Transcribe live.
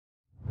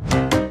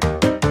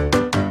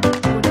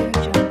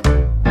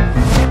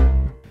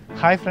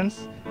Hi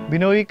friends,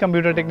 Binoy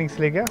computer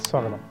ടെക്നിക്സിലേക്ക്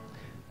സ്വാഗതം.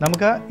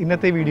 നമുക്ക്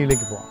ഇന്നത്തെ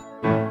വീഡിയോയിലേക്ക് പോകാം.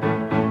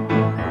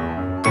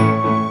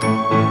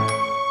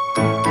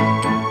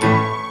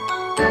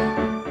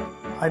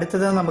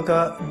 അടുത്തത് നമുക്ക്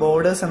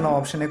ബോർഡേഴ്സ് എന്ന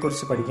ഓപ്ഷനെ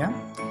കുറിച്ച് പഠിക്കാം.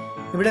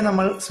 ഇവിടെ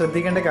നമ്മൾ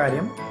ശ്രദ്ധിക്കേണ്ട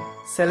കാര്യം,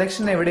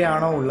 സെലക്ഷൻ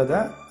എവിടെയാണോ ഉള്ളത്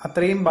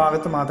അത്രയും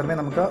ഭാഗത്ത് മാത്രമേ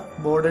നമുക്ക്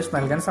ബോർഡേഴ്സ്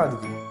നൽകാൻ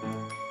സാധിക്കൂ.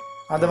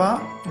 അഥവാ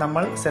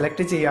നമ്മൾ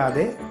സെലക്ട്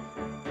ചെയ്യാതെ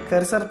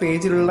കർസർ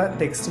പേജിലുള്ള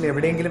ടെക്സ്റ്റിൽ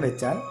എവിടെയെങ്കിലും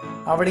വെച്ചാൽ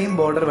അവിടെയും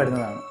ബോർഡർ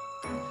വരുന്നതാണ്.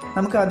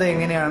 നമുക്ക് അത്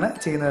എങ്ങനെയാണ്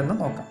ചെയ്യുന്നതെന്ന്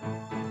നോക്കാം.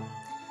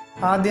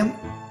 ആദ്യം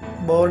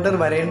ബോർഡർ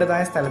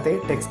വരേണ്ടതായ സ്ഥലത്തെ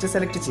ടെക്സ്റ്റ്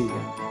സെലക്ട്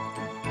ചെയ്യുക.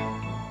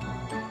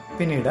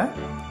 പിന്നീട്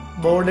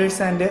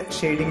ബോർഡേഴ്സ് ആൻഡ്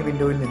ഷെയ്ഡിംഗ്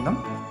വിൻഡോയിൽ നിന്നും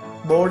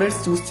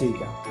ബോർഡേഴ്സ് ചൂസ്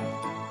ചെയ്യുക.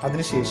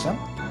 അതിനുശേഷം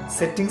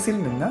സെറ്റിംഗ്സിൽ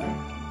നിന്ന്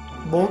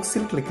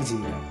ബോക്സിൽ ക്ലിക്ക്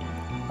ചെയ്യുക.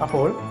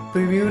 അപ്പോൾ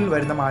പ്രിവ്യൂവിൽ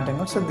വരുന്ന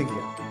മാറ്റങ്ങൾ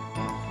ശ്രദ്ധിക്കുക.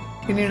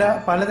 പിന്നീട്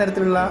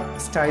പലതരത്തിലുള്ള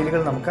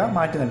സ്റ്റൈലുകൾ നമുക്ക്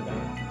മാറ്റി നൽകാം.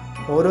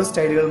 ഓരോ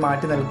സ്റ്റൈലുകൾ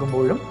മാറ്റി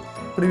നൽകുമ്പോഴും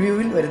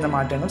പ്രിവ്യൂവിൽ വരുന്ന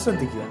മാറ്റങ്ങൾ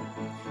ശ്രദ്ധിക്കുക.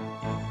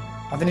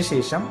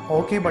 അതിനുശേഷം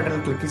ഓക്കെ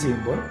ബട്ടണിൽ ക്ലിക്ക്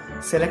ചെയ്യുമ്പോൾ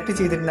സെലക്ട്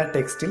ചെയ്തിരുന്ന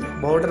ടെക്സ്റ്റിൽ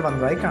ബോർഡർ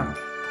വന്നതായി കാണാം.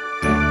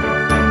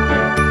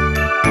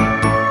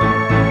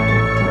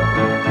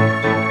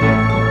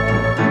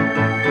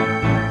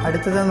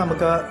 അടുത്തത്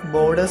നമുക്ക്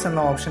ബോർഡേഴ്സ് എന്ന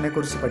ഓപ്ഷനെ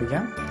കുറിച്ച്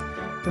പഠിക്കാം.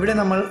 ഇവിടെ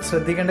നമ്മൾ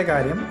ശ്രദ്ധിക്കേണ്ട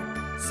കാര്യം,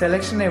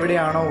 സെലക്ഷൻ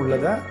എവിടെയാണോ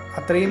ഉള്ളത്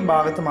അത്രയും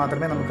ഭാഗത്ത്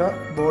മാത്രമേ നമുക്ക്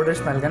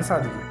ബോർഡേഴ്സ് നൽകാൻ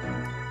സാധിക്കൂ.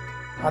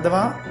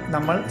 അഥവാ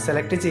നമ്മൾ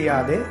സെലക്ട്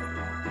ചെയ്യാതെ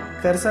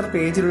കർസർ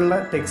പേജിലുള്ള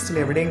ടെക്സ്റ്റിൽ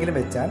എവിടെയെങ്കിലും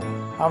വെച്ചാൽ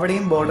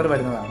അവിടെയും ബോർഡർ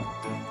വരുന്നതാണ്.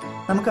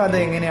 നമുക്ക് അത്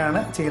എങ്ങനെയാണ്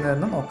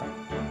ചെയ്യുന്നതെന്ന് നോക്കാം.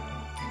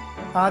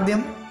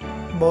 ആദ്യം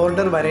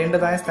ബോർഡർ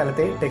വരേണ്ടതായ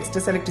സ്ഥലത്തെ ടെക്സ്റ്റ്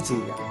സെലക്ട്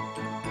ചെയ്യുക.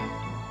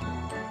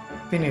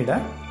 പിന്നീട്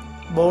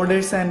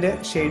ബോർഡേഴ്സ് ആൻഡ്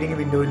ഷെയ്ഡിംഗ്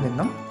വിൻഡോയിൽ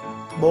നിന്നും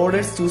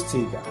ബോർഡേഴ്സ് ചൂസ്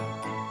ചെയ്യുക.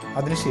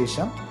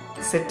 അതിനുശേഷം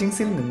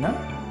സെറ്റിംഗ്സിൽ നിന്ന്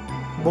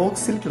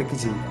ബോക്സിൽ ക്ലിക്ക്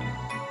ചെയ്യുക.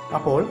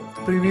 അപ്പോൾ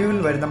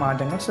പ്രിവ്യൂവിൽ വരുന്ന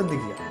മാറ്റങ്ങൾ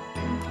ശ്രദ്ധിക്കുക.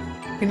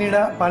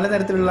 പിന്നീട്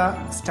പലതരത്തിലുള്ള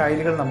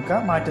സ്റ്റൈലുകൾ നമുക്ക്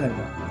മാറ്റി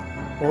നൽകാം.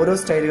 ഓരോ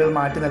സ്റ്റൈലുകൾ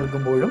മാറ്റി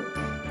നൽകുമ്പോഴും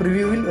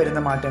പ്രിവ്യൂവിൽ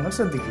വരുന്ന മാറ്റങ്ങൾ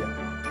ശ്രദ്ധിക്കുക.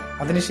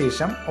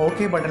 അതിനുശേഷം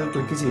ഓക്കെ ബട്ടണിൽ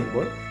ക്ലിക്ക്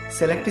ചെയ്യുമ്പോൾ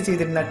സെലക്ട്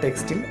ചെയ്തിരുന്ന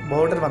ടെക്സ്റ്റിൽ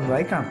ബോർഡർ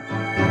വന്നതായി കാണാം.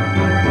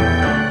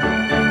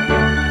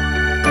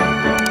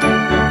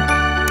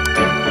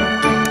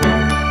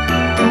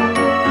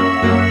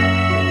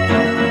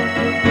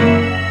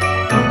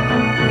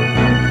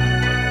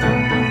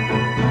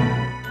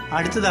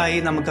 അടുത്തതായി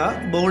നമുക്ക്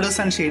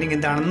ബോർഡേഴ്സ് ആൻഡ് ഷെയ്ഡിംഗ്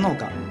എന്താണെന്ന്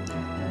നോക്കാം.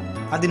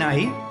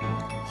 അതിനായി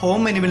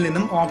ഹോം മെനുവിൽ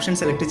നിന്നും ഓപ്ഷൻ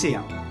സെലക്ട്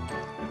ചെയ്യാം.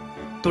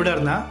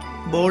 തുടർന്ന്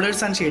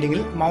ബോർഡേഴ്സ് ആൻഡ്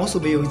ഷെയ്ഡിംഗിൽ മൗസ്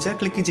ഉപയോഗിച്ച്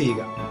ക്ലിക്ക്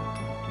ചെയ്യുക.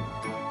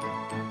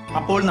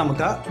 അപ്പോൾ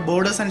നമുക്ക്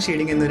ബോർഡേഴ്സ് ആൻഡ്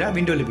ഷെയ്ഡിംഗ് എന്നൊരു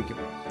വിൻഡോ ലഭിക്കും.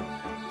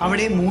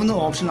 അവിടെ 3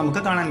 ഓപ്ഷൻ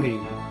നമുക്ക് കാണാൻ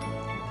കഴിയും: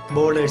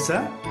 ബോർഡേഴ്സ്,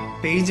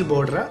 പേജ്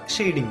ബോർഡർ,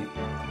 ഷെയ്ഡിംഗ്.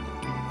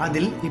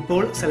 അതിൽ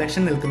ഇപ്പോൾ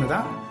സെലക്ഷൻ നിൽക്കുന്നത്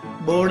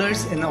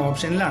ബോർഡേഴ്സ് എന്ന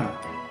ഓപ്ഷനിലാണ്.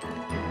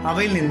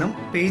 അവയിൽ നിന്നും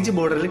പേജ്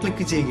ബോർഡറിൽ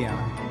ക്ലിക്ക്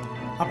ചെയ്യുകയാണ്.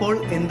 അപ്പോൾ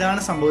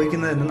എന്താണ്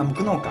സംഭവിക്കുന്നതെന്ന്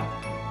നമുക്ക് നോക്കാം.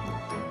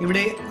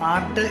 ഇവിടെ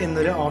ആർട്ട്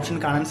എന്നൊരു ഓപ്ഷൻ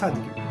കാണാൻ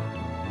സാധിക്കും.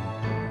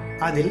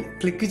 അതിൽ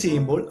ക്ലിക്ക്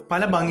ചെയ്യുമ്പോൾ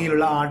പല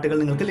ഭംഗിയിലുള്ള ആർട്ടുകൾ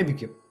നിങ്ങൾക്ക്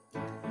ലഭിക്കും.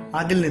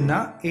 അതിൽ നിന്ന്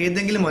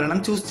ഏതെങ്കിലും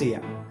ഒരെണ്ണം ചൂസ്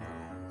ചെയ്യാം.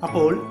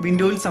 അപ്പോൾ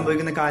വിൻഡോയിൽ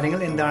സംഭവിക്കുന്ന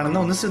കാര്യങ്ങൾ എന്താണെന്ന്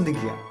ഒന്ന്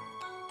ശ്രദ്ധിക്കുക.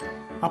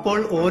 അപ്പോൾ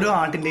ഓരോ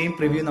ആർട്ടിന്റെയും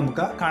പ്രിവ്യൂ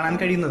നമുക്ക് കാണാൻ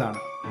കഴിയുന്നതാണ്.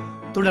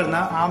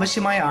 തുടർന്ന്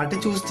ആവശ്യമായ ആർട്ട്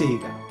ചൂസ്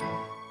ചെയ്യുക.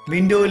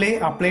 വിൻഡോയിലെ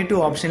അപ്ലൈ ടു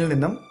ഓപ്ഷനിൽ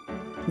നിന്നും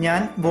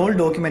ഞാൻ വോൾ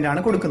ഡോക്യുമെന്റ്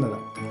ആണ് കൊടുക്കുന്നത്.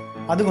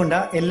 അതുകൊണ്ട്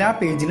എല്ലാ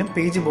പേജിലും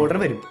പേജ് ബോർഡർ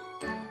വരും.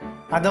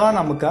 അഥവാ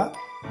നമുക്ക്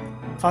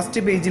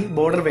ഫസ്റ്റ് പേജിൽ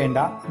ബോർഡർ വേണ്ട,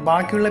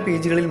 ബാക്കിയുള്ള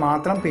പേജുകളിൽ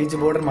മാത്രം പേജ്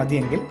ബോർഡർ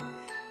മതിയെങ്കിൽ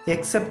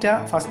എക്സെപ്റ്റ്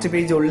ഫസ്റ്റ്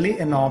പേജ് ഒൺലി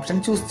എന്ന ഓപ്ഷൻ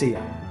ചൂസ്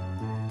ചെയ്യാം.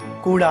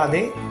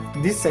 കൂടാതെ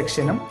ദിസ്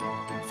സെക്ഷനും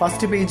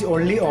ഫസ്റ്റ് പേജ്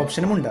ഒൺലി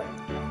ഓപ്ഷനും ഉണ്ട്.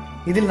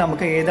 ഇതിൽ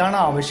നമുക്ക് ഏതാണ്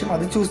ആവശ്യം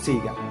അത് ചൂസ്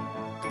ചെയ്യുക.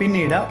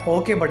 പിന്നീട്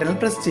ഓക്കെ ബട്ടണിൽ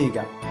പ്രസ്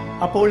ചെയ്യുക.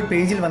 അപ്പോൾ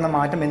പേജിൽ വന്ന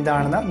മാറ്റം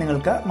എന്താണെന്ന്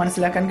നിങ്ങൾക്ക്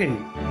മനസ്സിലാക്കാൻ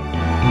കഴിയും.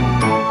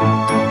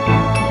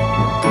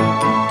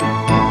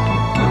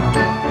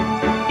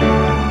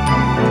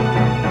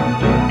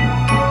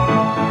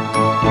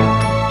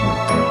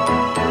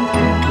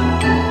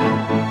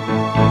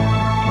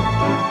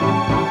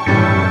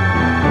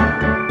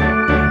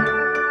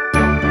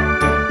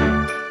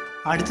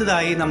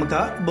 അടുത്തതായി നമുക്ക്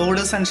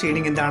ബോർഡേഴ്സ് ആൻഡ്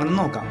ഷെയ്ഡിംഗ് എന്താണെന്ന്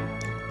നോക്കാം.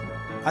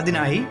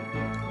 അതിനായി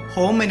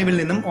ഹോം മെനുവിൽ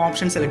നിന്നും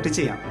ഓപ്ഷൻ സെലക്ട്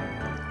ചെയ്യാം.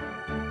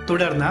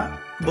 തുടർന്ന്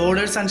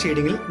ബോർഡേഴ്സ് ആൻഡ്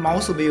ഷെയ്ഡിംഗിൽ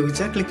മൗസ്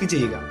ഉപയോഗിച്ച് ക്ലിക്ക്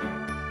ചെയ്യുക.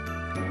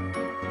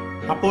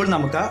 അപ്പോൾ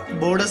നമുക്ക്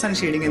ബോർഡേഴ്സ് ആൻഡ്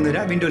ഷെയ്ഡിംഗ്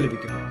എന്നൊരു വിൻഡോ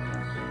ലഭിക്കും.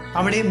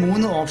 അവിടെ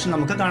 3 ഓപ്ഷൻ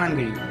നമുക്ക് കാണാൻ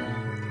കഴിയും: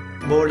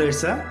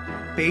 ബോർഡേഴ്സ്,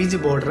 പേജ്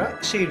ബോർഡർ,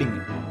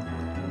 ഷെയ്ഡിംഗ്.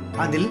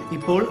 അതിൽ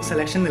ഇപ്പോൾ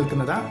സെലക്ഷൻ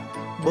നിൽക്കുന്നത്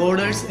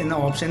ബോർഡേഴ്സ് എന്ന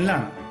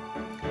ഓപ്ഷനിലാണ്.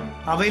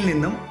 അവയിൽ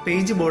നിന്നും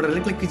പേജ്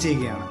ബോർഡറിൽ ക്ലിക്ക്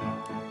ചെയ്യുകയാണ്.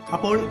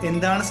 അപ്പോൾ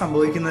എന്താണ്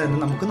സംഭവിക്കുന്നതെന്ന്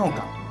നമുക്ക്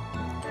നോക്കാം.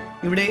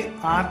 ഇവിടെ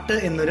ആർട്ട്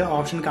എന്നൊരു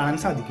ഓപ്ഷൻ കാണാൻ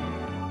സാധിക്കും.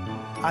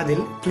 അതിൽ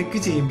ക്ലിക്ക്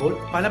ചെയ്യുമ്പോൾ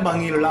പല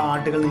ഭംഗിയിലുള്ള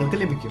ആർട്ടുകൾ നിങ്ങൾക്ക്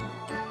ലഭിക്കും.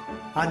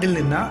 അതിൽ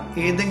നിന്ന്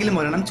ഏതെങ്കിലും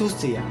ഒരെണ്ണം ചൂസ്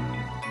ചെയ്യാം.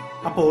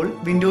 അപ്പോൾ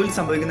വിൻഡോയിൽ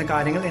സംഭവിക്കുന്ന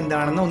കാര്യങ്ങൾ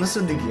എന്താണെന്ന് ഒന്ന്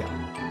ശ്രദ്ധിക്കുക.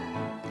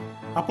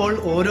 അപ്പോൾ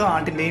ഓരോ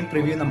ആർട്ടിന്റെയും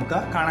പ്രിവ്യൂ നമുക്ക്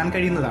കാണാൻ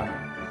കഴിയുന്നതാണ്.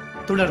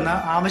 തുടർന്ന്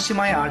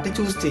ആവശ്യമായ ആർട്ട്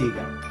ചൂസ് ചെയ്യുക.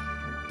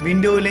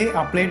 വിൻഡോയിലെ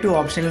അപ്ലൈ ടു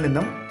ഓപ്ഷനിൽ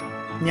നിന്നും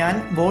ഞാൻ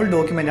വോൾ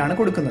ഡോക്യുമെന്റ് ആണ്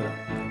കൊടുക്കുന്നത്.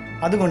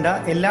 അതുകൊണ്ട്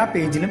എല്ലാ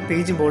പേജിലും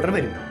പേജ് ബോർഡർ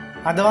വരും.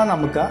 അഥവാ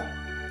നമുക്ക്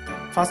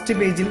ഫസ്റ്റ്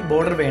പേജിൽ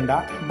ബോർഡർ വേണ്ട,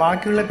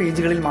 ബാക്കിയുള്ള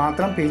പേജുകളിൽ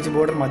മാത്രം പേജ്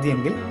ബോർഡർ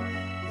മതിയെങ്കിൽ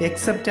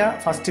എക്സെപ്റ്റ്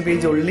ഫസ്റ്റ്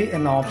പേജ് ഒൺലി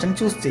എന്ന ഓപ്ഷൻ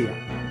ചൂസ് ചെയ്യാം.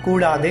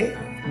 കൂടാതെ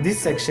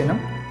ദിസ് സെക്ഷനും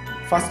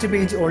ഫസ്റ്റ്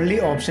പേജ് ഒൺലി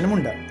ഓപ്ഷനും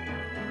ഉണ്ട്.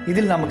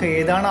 ഇതിൽ നമുക്ക്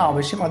ഏതാണ്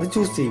ആവശ്യം അത്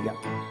ചൂസ് ചെയ്യുക.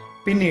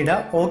 പിന്നീട്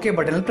ഓക്കെ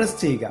ബട്ടണിൽ പ്രസ്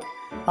ചെയ്യുക.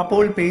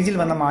 അപ്പോൾ പേജിൽ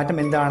വന്ന മാറ്റം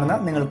എന്താണെന്ന്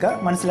നിങ്ങൾക്ക്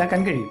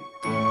മനസ്സിലാക്കാൻ കഴിയും.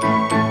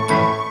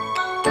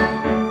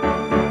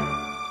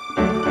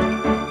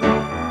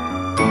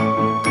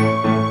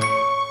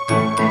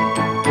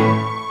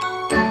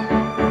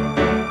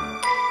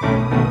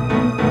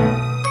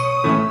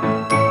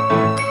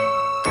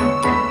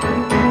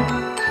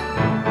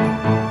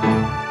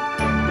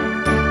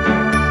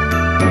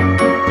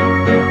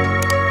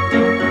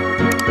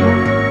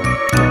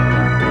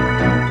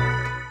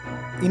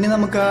 ഇനി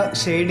നമുക്ക്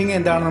ഷെയ്ഡിങ്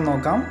എന്താണെന്ന്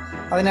നോക്കാം.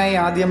 അതിനായി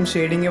ആദ്യം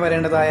ഷെയ്ഡിങ്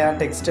വരേണ്ടതായ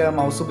ടെക്സ്റ്റ്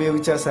മൗസ്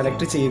ഉപയോഗിച്ച്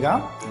സെലക്ട് ചെയ്യുക.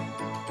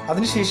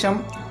 അതിനുശേഷം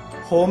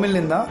ഹോമിൽ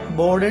നിന്ന്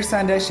ബോർഡേഴ്സ്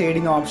ആൻഡ്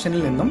ഷെയ്ഡിങ്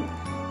ഓപ്ഷനിൽ നിന്നും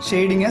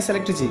ഷെയ്ഡിങ്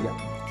സെലക്ട് ചെയ്യുക.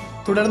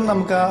 തുടർന്ന്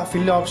നമുക്ക്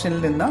ഫിൽ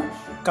ഓപ്ഷനിൽ നിന്ന്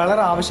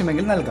കളർ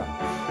ആവശ്യമെങ്കിൽ നൽകാം.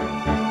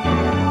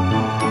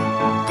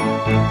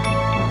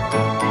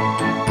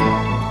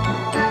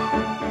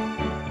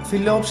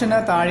 ഫിൽ ഓപ്ഷന്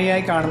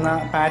താഴെയായി കാണുന്ന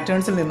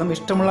പാറ്റേൺസിൽ നിന്നും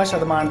ഇഷ്ടമുള്ള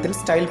ശതമാനത്തിൽ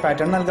സ്റ്റൈൽ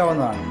പാറ്റേൺ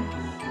നൽകാവുന്നതാണ്.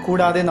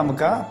 കൂടാതെ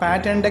നമുക്ക്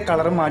പാറ്റേണിന്റെ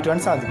കളറും മാറ്റുവാൻ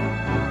സാധിക്കും.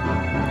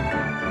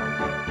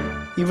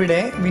 ഇവിടെ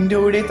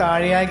വിൻഡോയുടെ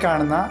താഴെയായി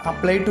കാണുന്ന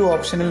അപ്ലൈ ടു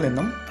ഓപ്ഷനിൽ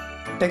നിന്നും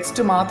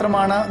ടെക്സ്റ്റ്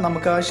മാത്രമാണ്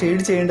നമുക്ക്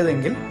ഷെയ്ഡ്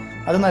ചെയ്യേണ്ടതെങ്കിൽ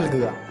അത്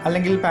നൽകുക,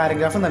 അല്ലെങ്കിൽ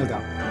പാരഗ്രാഫ്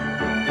നൽകാം.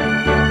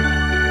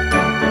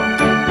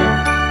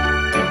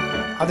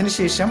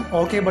 അതിനുശേഷം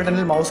ഓക്കെ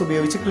ബട്ടണിൽ മൗസ്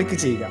ഉപയോഗിച്ച് ക്ലിക്ക്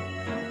ചെയ്യുക.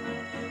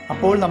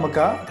 അപ്പോൾ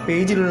നമുക്ക്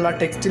പേജിലുള്ള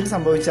ടെക്സ്റ്റിൽ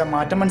സംഭവിച്ച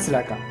മാറ്റം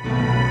മനസ്സിലാക്കാം.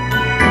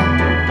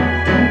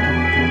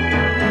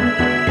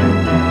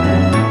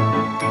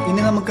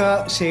 ഇനി നമുക്ക്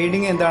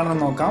ഷെയ്ഡിങ് എന്താണെന്ന്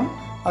നോക്കാം.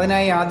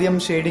 അതിനായി ആദ്യം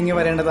ഷെയ്ഡിങ്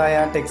വരേണ്ടതായ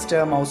ടെക്സ്റ്റ്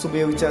മൗസ്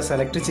ഉപയോഗിച്ച്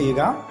സെലക്ട്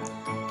ചെയ്യുക.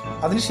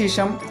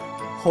 അതിനുശേഷം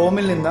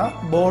ഹോമിൽ നിന്ന്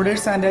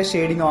ബോർഡേഴ്സ് ആൻഡ്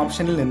ഷെയ്ഡിങ്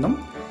ഓപ്ഷനിൽ നിന്നും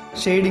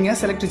ഷെയ്ഡിങ്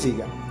സെലക്ട്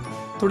ചെയ്യുക.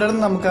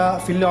 തുടർന്ന് നമുക്ക്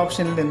ഫിൽ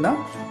ഓപ്ഷനിൽ നിന്ന്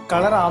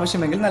കളർ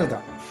ആവശ്യമെങ്കിൽ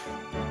നൽകാം.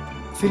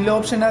 ഫിൽ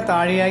ഓപ്ഷന്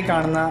താഴെയായി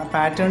കാണുന്ന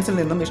പാറ്റേൺസിൽ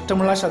നിന്നും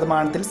ഇഷ്ടമുള്ള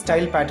ശതമാനത്തിൽ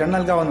സ്റ്റൈൽ പാറ്റേൺ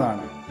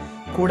നൽകാവുന്നതാണ്.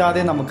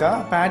 കൂടാതെ നമുക്ക്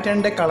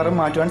പാറ്റേണിന്റെ കളറും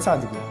മാറ്റുവാൻ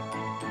സാധിക്കും.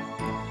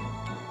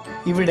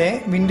 ഇവിടെ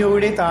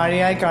വിൻഡോയുടെ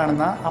താഴെയായി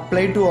കാണുന്ന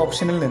അപ്ലൈ ടു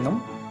ഓപ്ഷനിൽ നിന്നും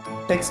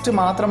ടെക്സ്റ്റ്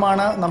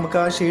മാത്രമാണ്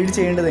നമുക്ക് ഷെയ്ഡ്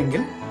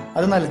ചെയ്യേണ്ടതെങ്കിൽ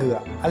അത് നൽകുക,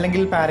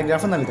 അല്ലെങ്കിൽ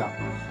പാരഗ്രാഫ് നൽകാം.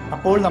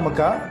 അപ്പോൾ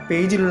നമുക്ക്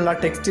പേജിലുള്ള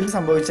ടെക്സ്റ്റിൽ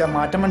സംഭവിച്ച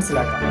മാറ്റം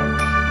മനസ്സിലാക്കാം.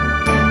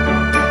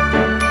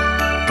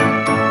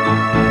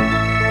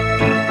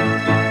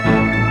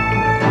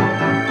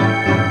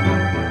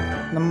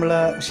 നമ്മൾ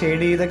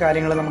ഷെയ്ഡ് ചെയ്ത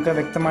കാര്യങ്ങൾ നമുക്ക്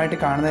വ്യക്തമായിട്ട്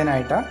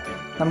കാണുന്നതിനായിട്ട്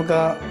നമുക്ക്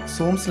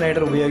സൂം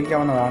സ്ലൈഡർ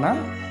ഉപയോഗിക്കാവുന്നതാണ്.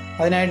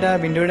 അതിനായിട്ട്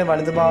വിൻഡോയുടെ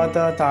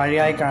വലതുഭാഗത്ത്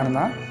താഴെയായി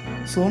കാണുന്ന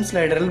സൂം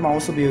സ്ലൈഡറിൽ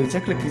മൗസ് ഉപയോഗിച്ച്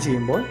ക്ലിക്ക്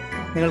ചെയ്യുമ്പോൾ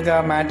നിങ്ങൾക്ക്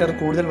മാറ്റർ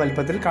കൂടുതൽ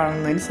വലുപ്പത്തിൽ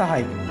കാണുന്നതിന്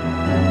സഹായിക്കും.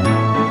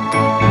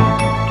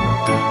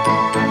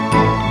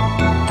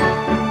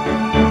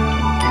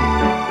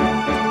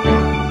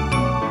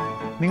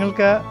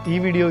 നിങ്ങൾക്ക് ഈ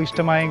വീഡിയോ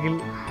ഇഷ്ടമായെങ്കിൽ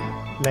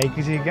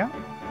ലൈക്ക് ചെയ്യുക,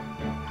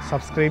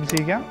 സബ്സ്ക്രൈബ്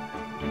ചെയ്യുക.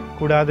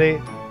 കൂടാതെ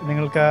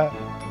നിങ്ങൾക്ക്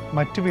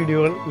മറ്റു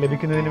വീഡിയോകൾ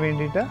ലഭിക്കുന്നതിന്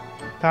വേണ്ടിയിട്ട്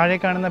താഴെ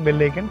കാണുന്ന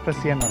ബെല്ലൈക്കൺ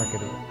പ്രസ് ചെയ്യാൻ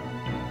മറക്കരുത്.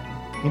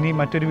 ഇനി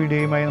മറ്റൊരു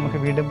വീഡിയോയുമായി നമുക്ക്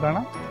വീണ്ടും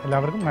കാണാം.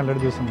 എല്ലാവർക്കും നല്ലൊരു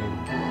ദിവസം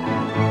നേരുന്നു.